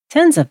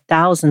Tens of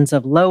thousands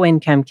of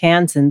low-income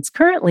Kansans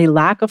currently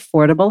lack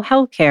affordable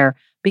health care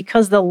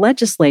because the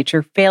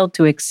legislature failed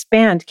to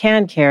expand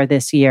KanCare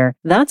this year.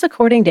 That's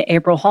according to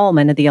April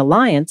Holman of the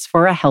Alliance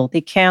for a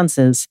Healthy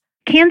Kansas.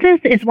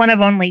 Kansas is one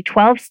of only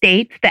 12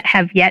 states that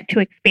have yet to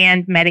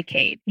expand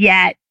Medicaid.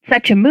 Yet,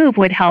 such a move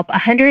would help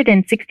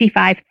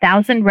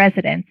 165,000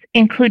 residents,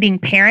 including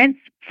parents,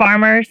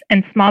 farmers,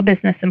 and small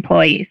business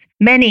employees.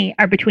 Many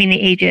are between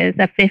the ages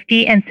of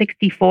 50 and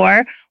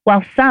 64,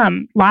 while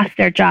some lost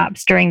their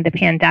jobs during the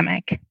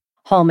pandemic.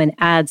 Holman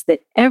adds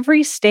that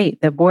every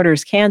state that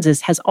borders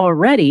Kansas has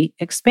already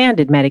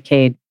expanded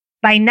Medicaid.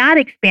 By not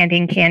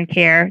expanding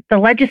KanCare, the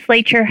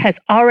legislature has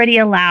already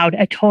allowed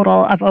a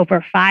total of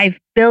over $5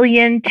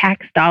 billion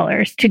tax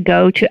dollars to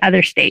go to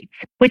other states,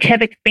 which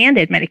have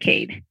expanded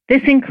Medicaid.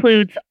 This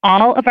includes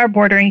all of our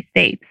bordering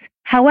states.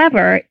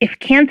 However, if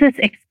Kansas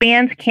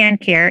expands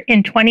KanCare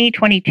in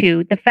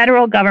 2022, the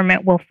federal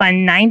government will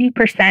fund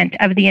 90%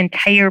 of the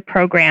entire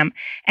program,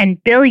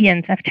 and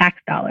billions of tax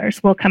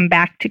dollars will come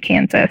back to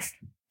Kansas.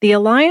 The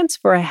Alliance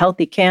for a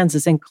Healthy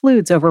Kansas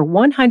includes over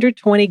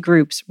 120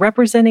 groups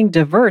representing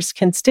diverse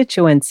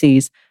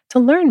constituencies. To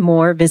learn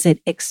more,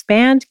 visit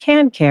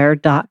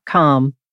expandkancare.com.